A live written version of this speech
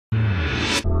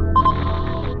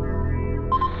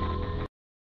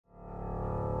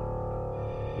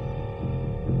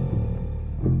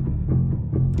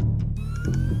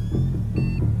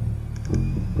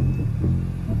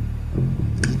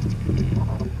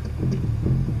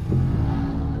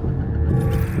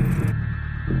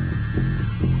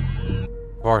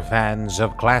For fans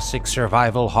of classic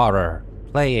survival horror,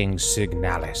 playing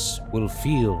Signalis will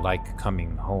feel like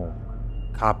coming home.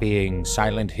 Copying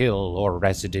Silent Hill or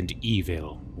Resident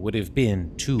Evil would have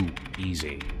been too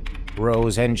easy.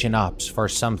 Rose engine opts for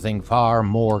something far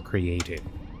more creative.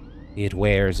 It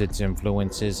wears its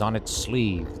influences on its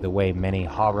sleeve the way many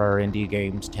horror indie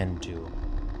games tend to.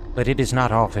 But it is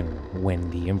not often when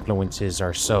the influences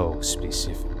are so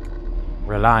specific.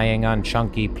 Relying on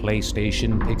chunky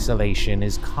PlayStation pixelation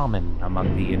is common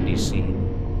among the indie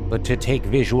scene, but to take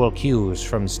visual cues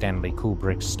from Stanley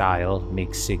Kubrick's style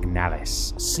makes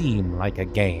Signalis seem like a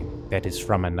game that is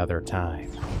from another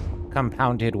time.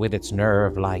 Compounded with its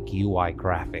nerve-like UI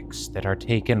graphics that are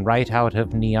taken right out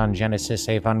of Neon Genesis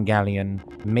Evangelion,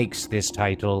 makes this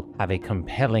title have a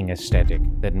compelling aesthetic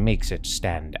that makes it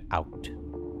stand out.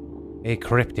 A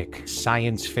cryptic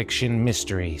science fiction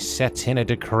mystery set in a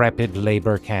decrepit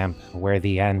labor camp where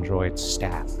the android's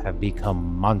staff have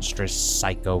become monstrous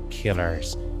psycho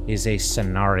killers is a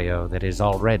scenario that is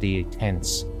already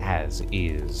tense as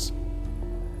is.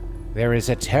 There is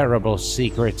a terrible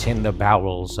secret in the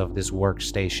bowels of this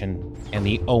workstation, and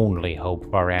the only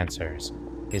hope for answers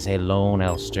is a lone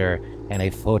Elster and a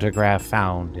photograph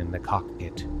found in the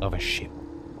cockpit of a ship.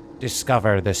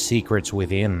 Discover the secrets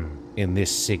within in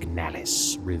this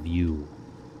Signalis review.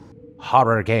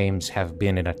 Horror games have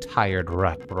been in a tired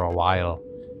rut for a while.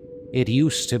 It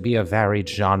used to be a varied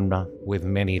genre with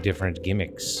many different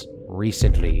gimmicks.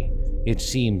 Recently, it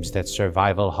seems that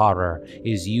survival horror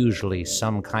is usually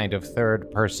some kind of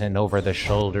third-person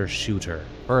over-the-shoulder shooter,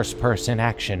 first-person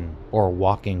action, or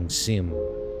walking sim.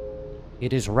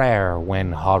 It is rare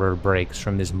when horror breaks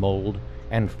from this mold,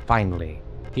 and finally,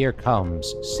 here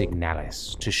comes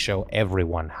Signalis to show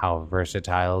everyone how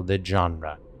versatile the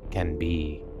genre can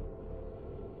be.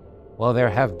 While there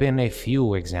have been a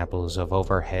few examples of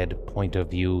overhead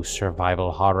point-of-view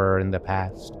survival horror in the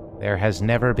past, there has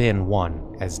never been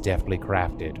one as deftly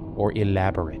crafted or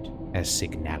elaborate as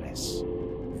Signalis.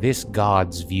 This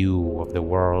god's view of the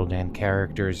world and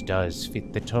characters does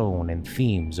fit the tone and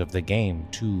themes of the game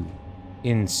too.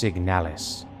 In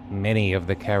Signalis, many of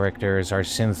the characters are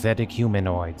synthetic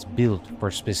humanoids built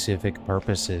for specific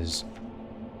purposes.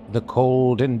 The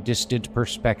cold and distant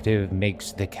perspective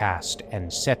makes the cast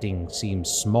and setting seem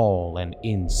small and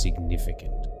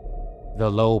insignificant. The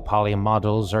low-poly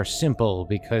models are simple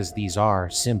because these are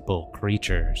simple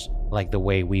creatures, like the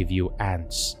way we view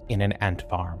ants in an ant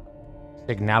farm.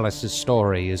 Signalis'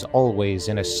 story is always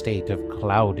in a state of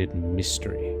clouded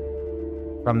mystery.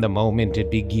 From the moment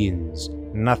it begins,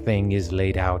 nothing is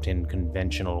laid out in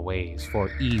conventional ways for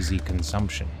easy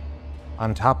consumption.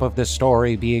 On top of the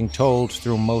story being told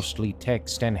through mostly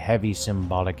text and heavy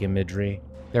symbolic imagery,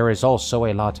 there is also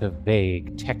a lot of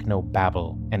vague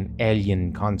techno-babble and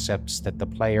alien concepts that the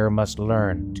player must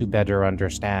learn to better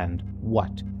understand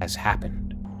what has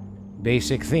happened.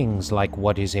 Basic things like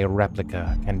what is a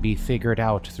replica can be figured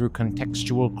out through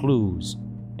contextual clues,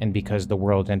 and because the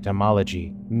world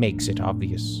etymology makes it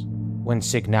obvious. When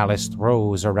Signalis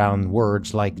throws around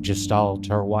words like gestalt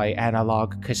or why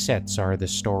analog cassettes are the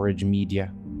storage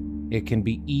media, it can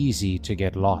be easy to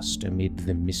get lost amid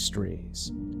the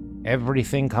mysteries.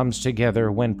 Everything comes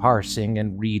together when parsing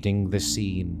and reading the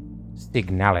scene.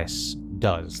 Signalis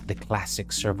does the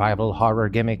classic survival horror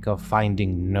gimmick of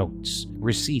finding notes,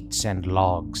 receipts, and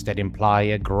logs that imply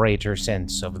a greater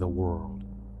sense of the world.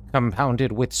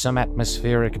 Compounded with some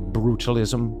atmospheric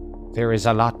brutalism, there is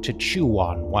a lot to chew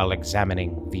on while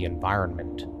examining the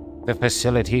environment. The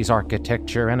facility's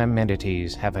architecture and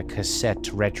amenities have a cassette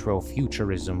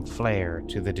retro-futurism flair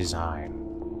to the design.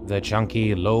 The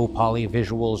chunky, low-poly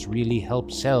visuals really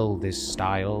help sell this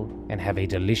style and have a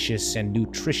delicious and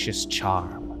nutritious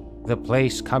charm. The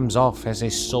place comes off as a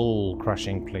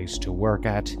soul-crushing place to work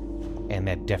at, and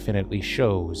that definitely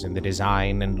shows in the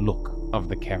design and look of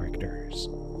the characters.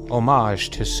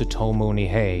 Homage to Tsutomu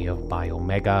Nihei of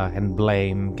Biomega and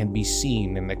Blame can be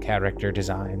seen in the character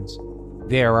designs.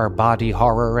 There are body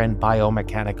horror and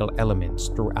biomechanical elements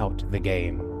throughout the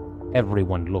game.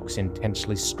 Everyone looks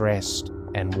intensely stressed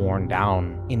and worn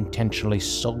down, intentionally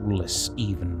soulless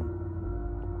even.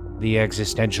 The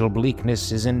existential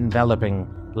bleakness is enveloping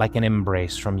like an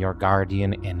embrace from your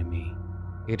guardian enemy.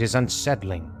 It is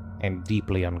unsettling and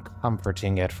deeply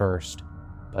uncomforting at first,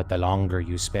 but the longer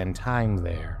you spend time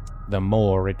there, the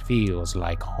more it feels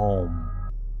like home.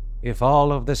 If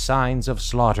all of the signs of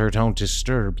slaughter don't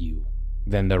disturb you,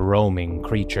 then the roaming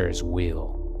creatures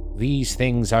will. These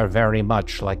things are very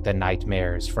much like the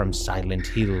nightmares from Silent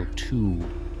Hill 2.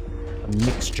 A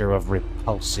mixture of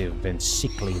repulsive and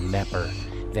sickly leper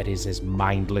that is as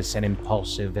mindless and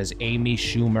impulsive as Amy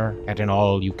Schumer at an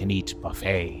all-you-can-eat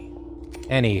buffet.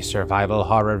 Any survival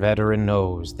horror veteran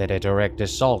knows that a direct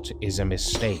assault is a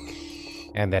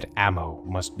mistake, and that ammo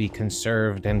must be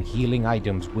conserved and healing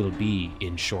items will be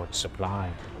in short supply.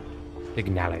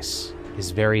 Signalis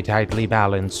is very tightly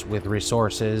balanced with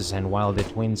resources, and while the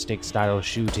twin-stick style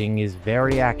shooting is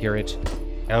very accurate,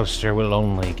 Elster will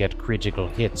only get critical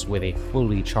hits with a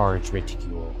fully charged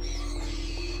reticule.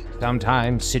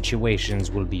 Sometimes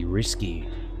situations will be risky,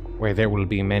 where there will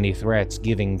be many threats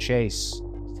giving chase.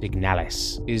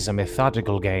 Signalis is a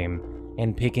methodical game,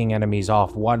 and picking enemies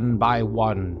off one by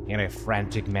one in a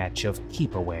frantic match of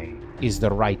keep away is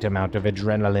the right amount of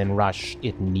adrenaline rush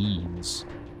it needs.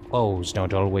 Foes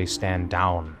don't always stand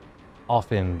down.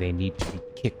 Often they need to be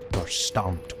kicked or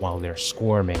stomped while they're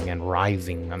squirming and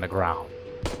writhing on the ground.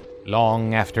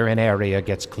 Long after an area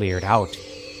gets cleared out,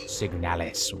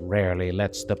 Signalis rarely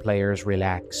lets the players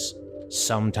relax.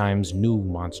 Sometimes new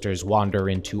monsters wander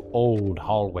into old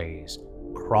hallways,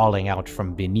 crawling out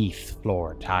from beneath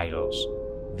floor tiles.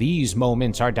 These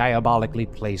moments are diabolically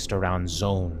placed around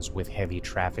zones with heavy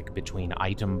traffic between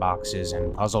item boxes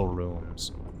and puzzle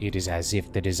rooms. It is as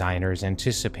if the designers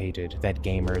anticipated that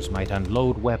gamers might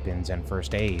unload weapons and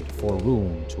first aid for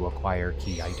room to acquire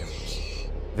key items.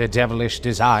 The devilish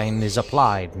design is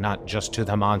applied not just to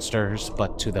the monsters,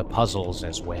 but to the puzzles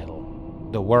as well.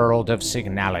 The world of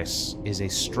Signalis is a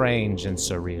strange and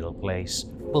surreal place,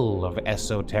 full of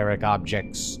esoteric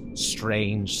objects,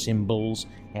 strange symbols,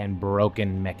 and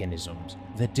broken mechanisms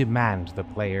that demand the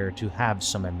player to have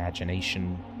some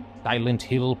imagination. Silent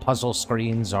Hill puzzle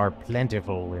screens are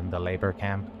plentiful in the labor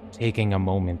camp. Taking a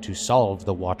moment to solve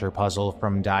the water puzzle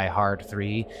from Die Hard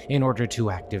 3 in order to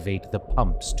activate the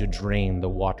pumps to drain the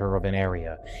water of an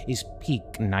area is peak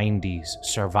 90s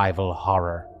survival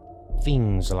horror.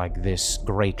 Things like this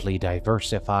greatly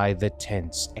diversify the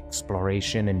tense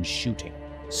exploration and shooting.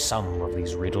 Some of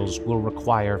these riddles will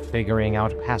require figuring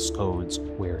out passcodes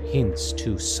where hints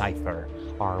to cipher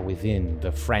are within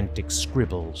the frantic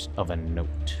scribbles of a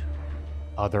note.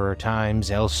 Other times,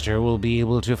 Elster will be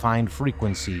able to find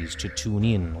frequencies to tune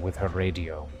in with her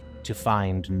radio, to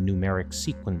find numeric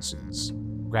sequences.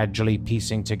 Gradually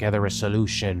piecing together a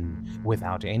solution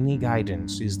without any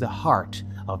guidance is the heart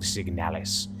of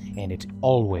Signalis, and it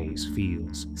always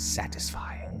feels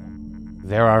satisfying.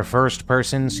 There are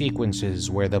first-person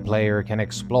sequences where the player can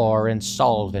explore and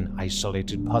solve an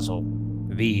isolated puzzle.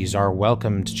 These are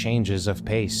welcomed changes of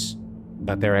pace,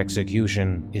 but their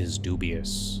execution is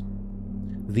dubious.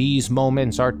 These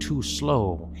moments are too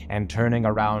slow, and turning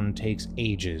around takes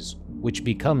ages, which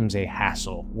becomes a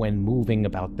hassle when moving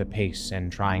about the pace and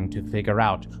trying to figure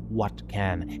out what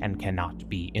can and cannot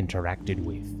be interacted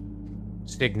with.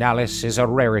 Signalis is a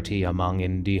rarity among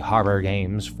indie horror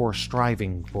games for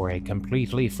striving for a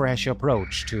completely fresh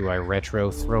approach to a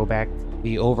retro throwback.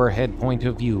 The overhead point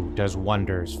of view does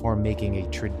wonders for making a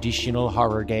traditional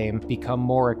horror game become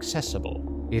more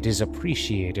accessible. It is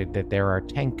appreciated that there are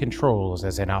tank controls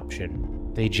as an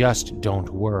option. They just don't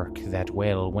work that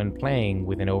well when playing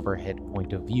with an overhead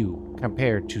point of view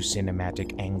compared to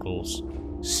cinematic angles.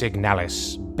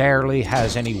 Signalis barely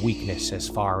has any weakness as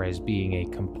far as being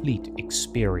a complete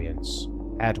experience.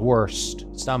 At worst,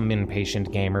 some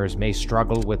impatient gamers may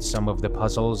struggle with some of the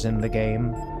puzzles in the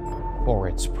game. For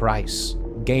its price,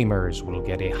 gamers will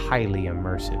get a highly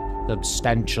immersive,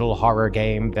 substantial horror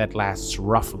game that lasts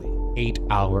roughly 8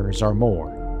 hours or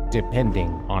more, depending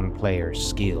on player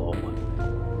skill.